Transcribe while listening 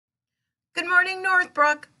Good morning,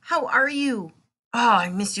 Northbrook. How are you? Oh, I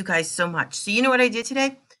miss you guys so much. So, you know what I did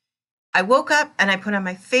today? I woke up and I put on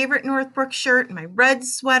my favorite Northbrook shirt and my red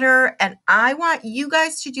sweater, and I want you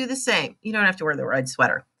guys to do the same. You don't have to wear the red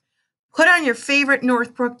sweater. Put on your favorite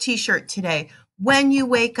Northbrook t shirt today when you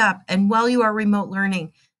wake up and while you are remote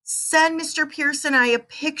learning. Send Mr. Pierce and I a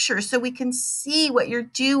picture so we can see what you're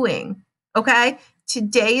doing. Okay?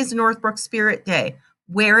 Today is Northbrook Spirit Day.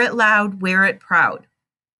 Wear it loud, wear it proud.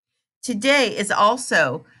 Today is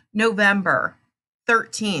also November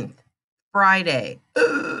 13th, Friday.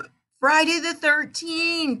 Friday the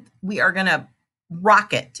 13th. We are going to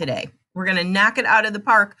rock it today. We're going to knock it out of the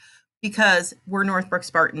park because we're Northbrook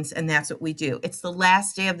Spartans and that's what we do. It's the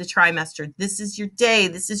last day of the trimester. This is your day.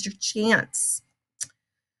 This is your chance.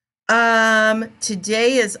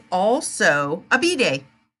 Today is also a B day.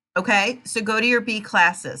 Okay, so go to your B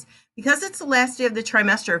classes. Because it's the last day of the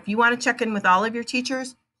trimester, if you want to check in with all of your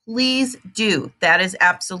teachers, please do. That is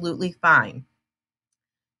absolutely fine.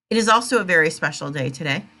 It is also a very special day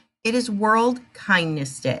today. It is World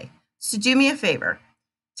Kindness Day. So do me a favor.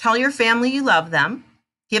 Tell your family you love them.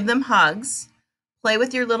 Give them hugs. Play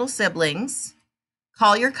with your little siblings.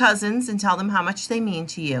 Call your cousins and tell them how much they mean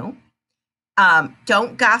to you.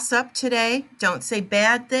 Don't gossip today. Don't say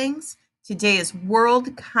bad things. Today is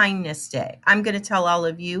World Kindness Day. I'm going to tell all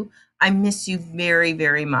of you, I miss you very,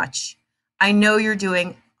 very much. I know you're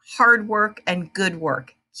doing hard work and good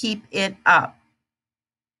work. Keep it up.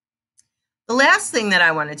 The last thing that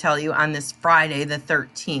I want to tell you on this Friday, the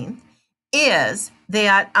 13th, is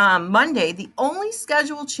that Monday, the only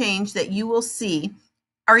schedule change that you will see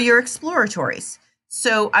are your exploratories.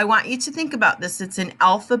 So I want you to think about this. It's in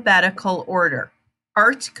alphabetical order: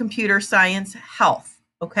 art, computer science, health.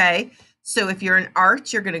 Okay. So if you're in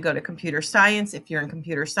art, you're going to go to computer science. If you're in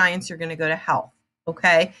computer science, you're going to go to health.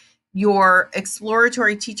 Okay. Your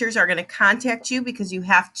exploratory teachers are going to contact you because you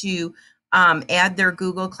have to add their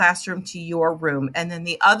Google Classroom to your room. And then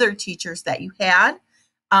the other teachers that you had,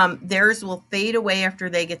 theirs will fade away after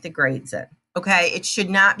they get the grades in. Okay, it should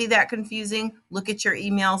not be that confusing. Look at your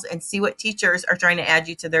emails and see what teachers are trying to add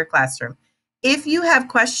you to their classroom. If you have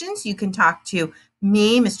questions, you can talk to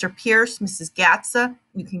me, Mr. Pierce, Mrs. Gatza.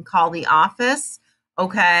 You can call the office.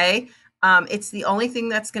 Okay, it's the only thing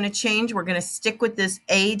that's going to change. We're going to stick with this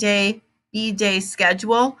A day, B day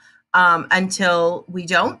schedule until we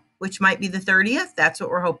don't, which might be the 30th. That's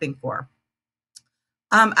what we're hoping for.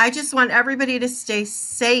 I just want everybody to stay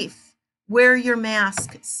safe. Wear your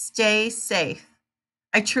mask. Stay safe.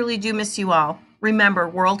 I truly do miss you all. Remember,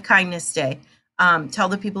 World Kindness Day. Tell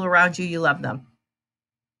the people around you you love them.